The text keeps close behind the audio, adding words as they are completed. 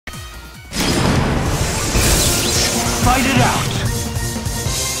Fight it out!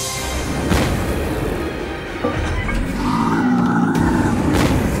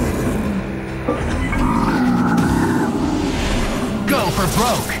 Go for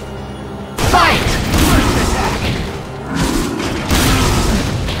broke! Fight! First attack!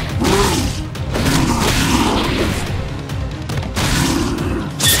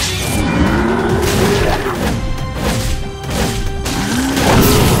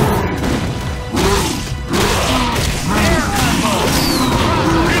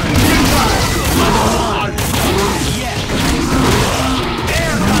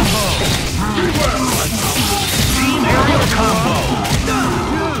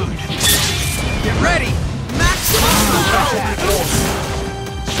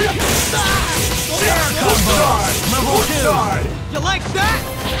 You like that?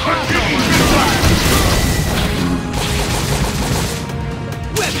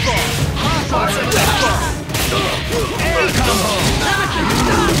 Web ball! Web ball! Air combo!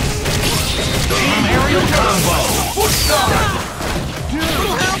 Team aerial combo!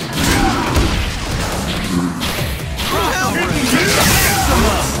 Little help!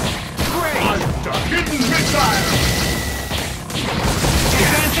 Maximum! Great! Hidden missile!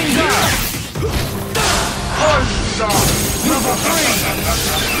 Advancing guard! Level 3!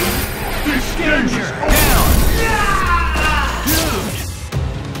 Danger! Down! Dude!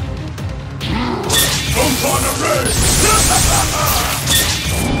 Jump on a race!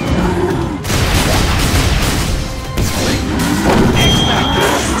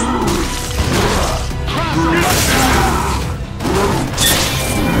 X-Factor!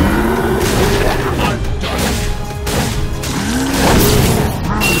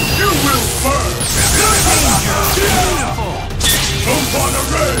 You will burn! Beautiful! Jump on a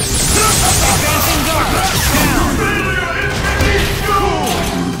race! Advancing guard! Down!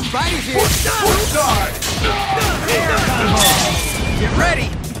 Spidey's here! Die! Air combo! Get ready!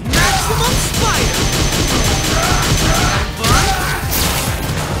 Maximum Spider!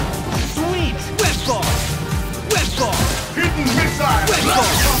 Sweet! Web ball! Web ball! Hidden missile! Web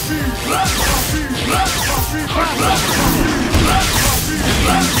ball!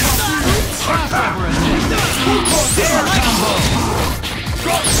 Crossover attack! Air combo!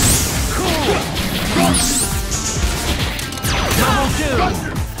 Cool! Level 2!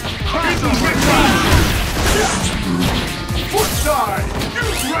 Crossover attack! Foot side!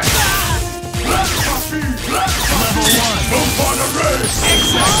 Level 1! Jump on a race!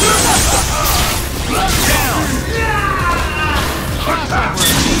 Down! Crossover attack!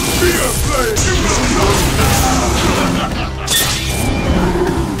 Be a flame! You will not!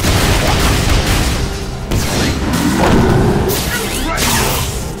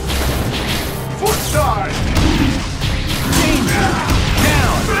 Foot side! Danger!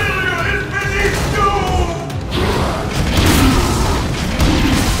 Down! Failure is beneath you!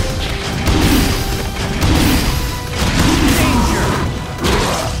 Danger!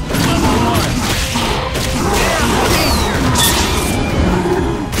 Level 1! Danger!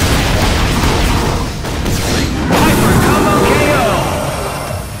 Hyper Combo KO!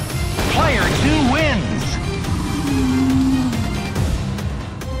 Player 2 wins!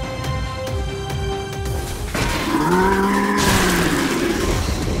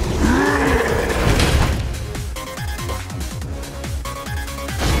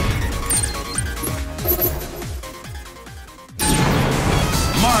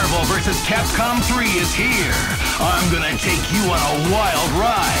 Marvel vs. Capcom 3 is here. I'm gonna take you on a wild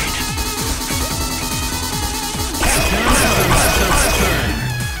ride. Captain America turn.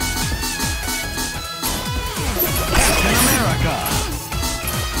 Captain America.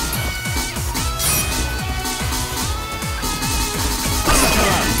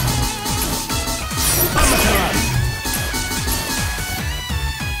 Amateron. Amateron.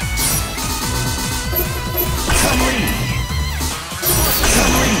 Chun-Li.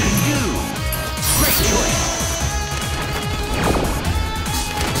 Chun-Li, you! Great choice!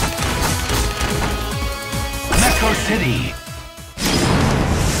 Mecho City!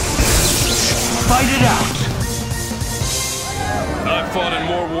 Fight it out! I've fought in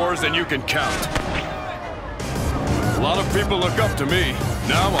more wars than you can count. A lot of people look up to me.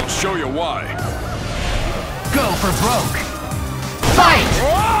 Now I'll show you why. Go for broke! Fight!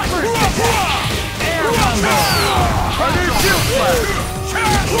 First attack! Air combo! Shield flash!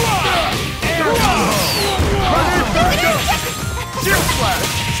 Air combo! Shield flash!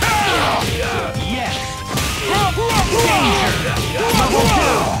 Yes! Danger! Level 2!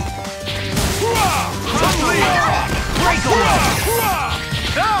 Chun-Li attack! Breakaway!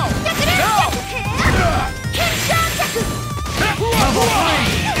 No! No! Level 3!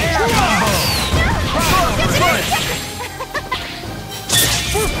 Air combo! Crossover punch!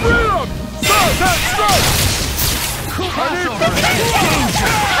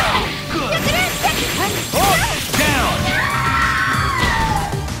 Down!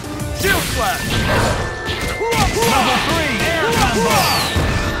 Shield slash! Level 3, air combo!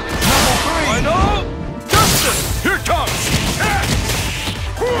 Level 3! I know! Justice! Here it comes!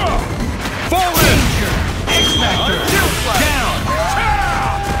 Fall in! X-Factor! Shield slash! Down!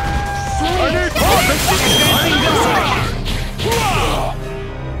 I need Advancing die!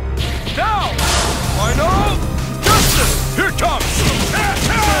 Down! I know! Justice! Here it comes!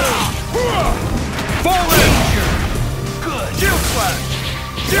 Fall in! Good! Shield slash!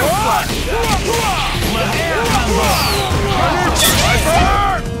 Shield slash! Left air combo!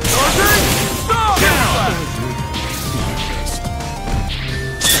 Hyper! Charging! Stop! Down!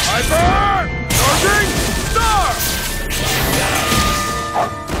 Hyper! Charging! Star!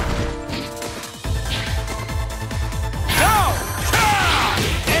 Down!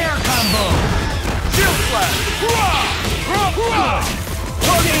 Air combo! Shield slash!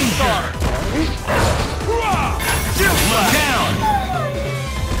 Charging star! Shield slash! Down!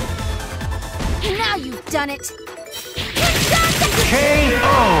 Now you've done it!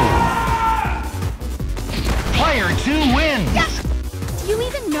 KO! Player 2 wins! Do you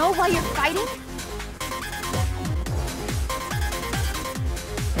even know why you're fighting?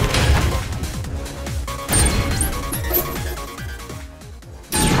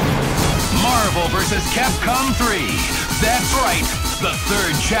 Marvel vs. Capcom 3. That's right, the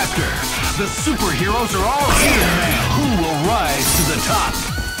third chapter. The superheroes are all here now. Who will rise to the top?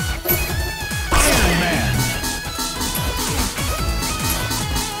 Iron Man.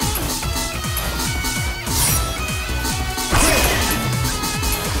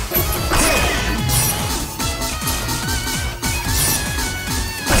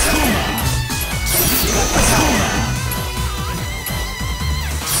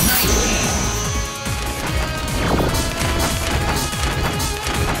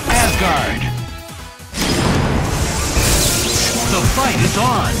 Asgard. The fight is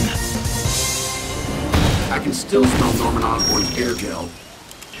on. I can still smell Norman Osborn's air gel.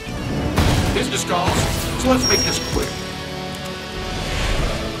 Business calls, so let's make this quick.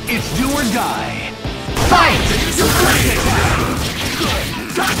 It's do or die. Fight!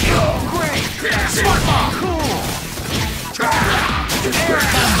 Gotcha! Great! Smart bomb! Cool! Air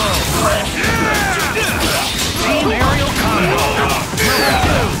combo! Team aerial combo! Number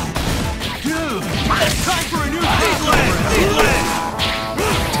 2! Dude! It's time for a new Deedland! Deedland!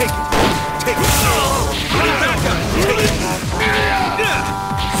 Take it! Take it! Put it back up! Take it!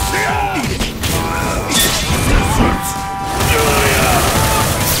 Eat it!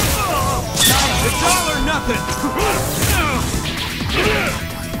 It's all or nothing!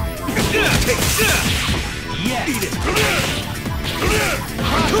 Take it! Yes! Eat it!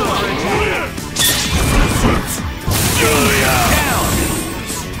 Crossover attack! Down!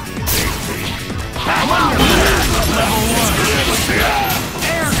 Level 1!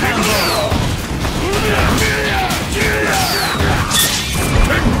 Air combo!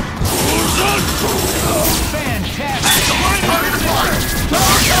 Fantastic! Level 1!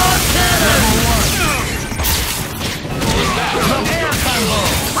 Air combo!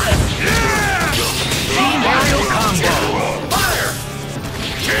 Team aerial combo! Fire!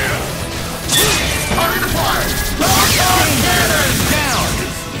 Down!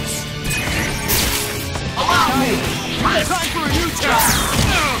 Allow me! It's time for a new chapter!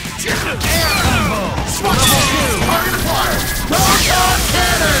 Air combo! Level 2!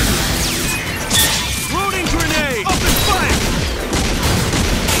 Loading grenade! Open fire!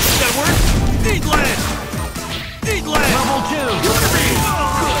 That work? Deedland! Deedland! Level 2!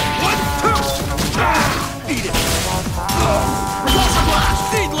 One, two! Eat it! Repulsor blast!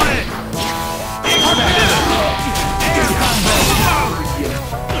 Deedland! Air combo!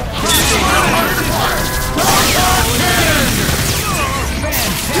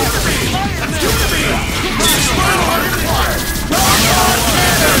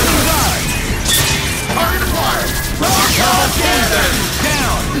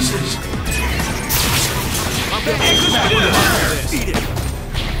 Eat it!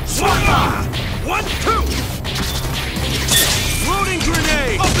 Swap! 1, 2! Loading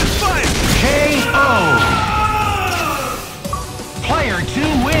grenade! Open fire! KO! Player 2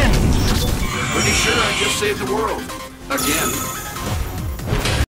 wins! Pretty sure I just saved the world. Again.